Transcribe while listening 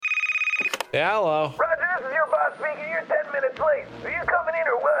Yeah, hello. Roger, this is your boss speaking. You're 10 minutes late. Are you coming in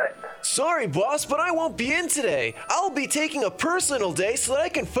or what? Sorry, boss, but I won't be in today. I'll be taking a personal day so that I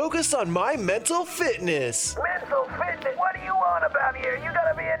can focus on my mental fitness. Mental fitness? What are you on about here? You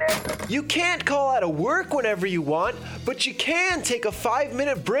gotta be in there. You can't call out of work whenever you want, but you can take a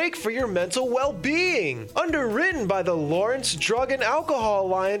 5-minute break for your mental well-being. Underwritten by the Lawrence Drug and Alcohol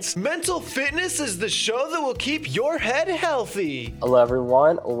Alliance, Mental Fitness is the show that will keep your head healthy. Hello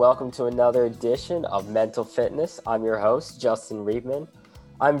everyone, welcome to another edition of Mental Fitness. I'm your host, Justin Riedman.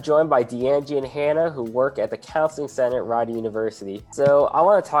 I'm joined by Deangie and Hannah, who work at the Counseling Center at Rider University. So I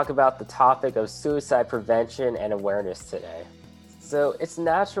want to talk about the topic of suicide prevention and awareness today. So it's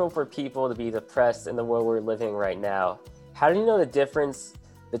natural for people to be depressed in the world we're living right now. How do you know the difference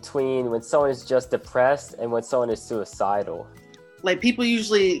between when someone is just depressed and when someone is suicidal? Like people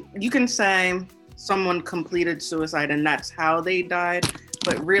usually, you can say someone completed suicide and that's how they died,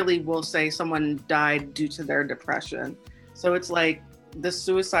 but really we'll say someone died due to their depression. So it's like the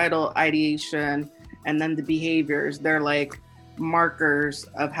suicidal ideation and then the behaviors, they're like markers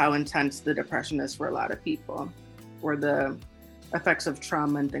of how intense the depression is for a lot of people, or the effects of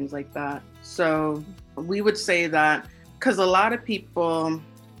trauma and things like that. So we would say that because a lot of people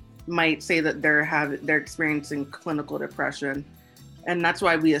might say that they're experiencing clinical depression, and that's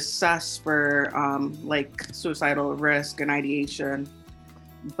why we assess for like suicidal risk and ideation.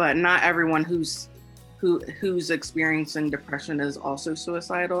 But not everyone who's experiencing depression is also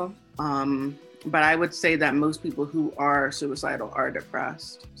suicidal. But I would say that most people who are suicidal are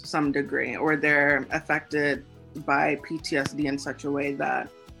depressed to some degree, or they're affected by PTSD in such a way that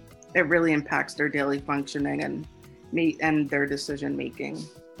it really impacts their daily functioning and their decision-making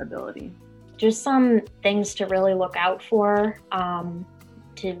ability. Just some things to really look out for,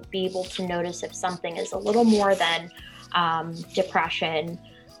 to be able to notice if something is a little more than depression,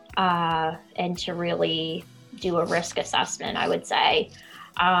 and to really do a risk assessment, I would say,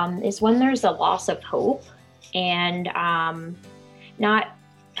 is when there's a loss of hope and not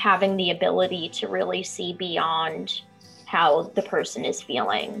having the ability to really see beyond how the person is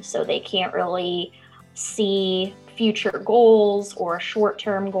feeling. So they can't really see future goals or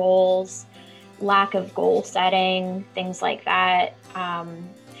short-term goals, lack of goal setting, things like that,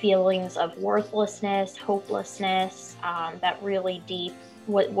 feelings of worthlessness, hopelessness, that really deep,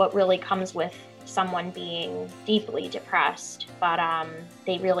 what really comes with someone being deeply depressed, but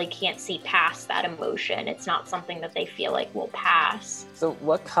they really can't see past that emotion. It's not something that they feel like will pass. So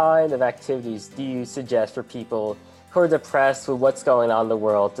what kind of activities do you suggest for people who are depressed with what's going on in the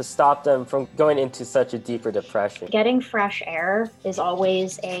world to stop them from going into such a deeper depression? Getting fresh air is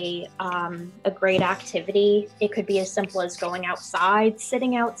always a great activity. It could be as simple as going outside,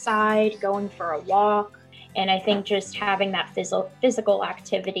 sitting outside, going for a walk. And I think just having that physical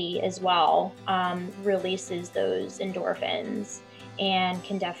activity as well releases those endorphins and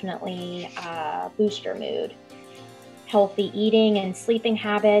can definitely boost your mood. Healthy eating and sleeping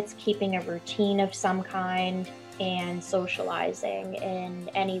habits, keeping a routine of some kind, and socializing in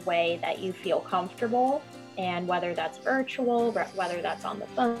any way that you feel comfortable. And whether that's virtual, whether that's on the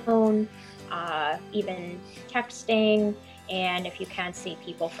phone, even texting, and if you can see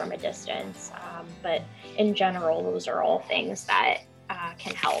people from a distance. But in general, those are all things that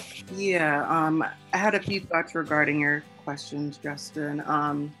can help. Yeah, I had a few thoughts regarding your questions, Justin.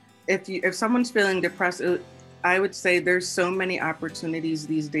 If someone's feeling depressed, I would say there's so many opportunities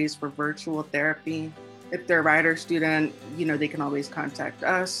these days for virtual therapy. If they're a Rider student, they can always contact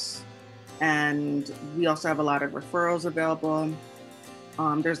us. And we also have a lot of referrals available.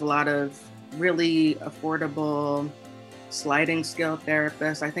 There's a lot of really affordable sliding scale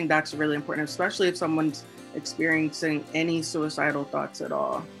therapists. I think that's really important, especially if someone's experiencing any suicidal thoughts at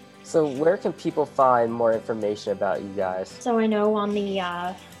all. So where can people find more information about you guys? So I know on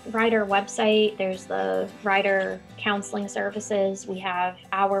the Rider website, there's the Rider Counseling Services. We have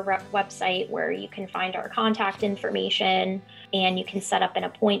our website where you can find our contact information and you can set up an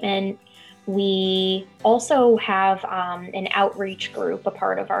appointment. We also have an outreach group, a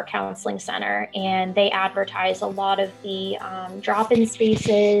part of our counseling center, and they advertise a lot of the drop-in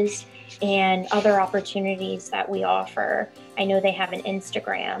spaces and other opportunities that we offer. I know they have an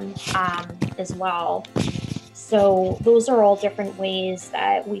Instagram as well. So those are all different ways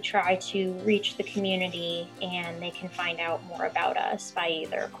that we try to reach the community, and they can find out more about us by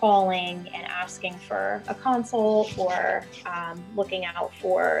either calling and asking for a consult or looking out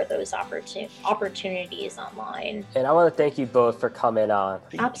for those opportunities online. And I want to thank you both for coming on.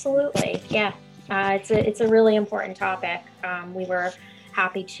 Absolutely, yeah. It's a really important topic. We were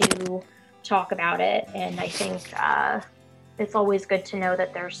happy to talk about it, and I think it's always good to know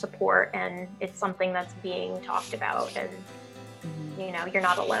that there's support and it's something that's being talked about, and you're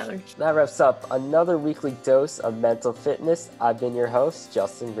not alone. That wraps up another weekly dose of mental fitness. I've been your host,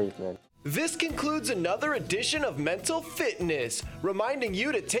 Justin Riebman. This concludes another edition of Mental Fitness, reminding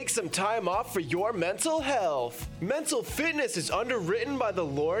you to take some time off for your mental health. Mental Fitness is underwritten by the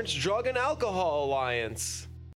Lawrence Drug and Alcohol Alliance.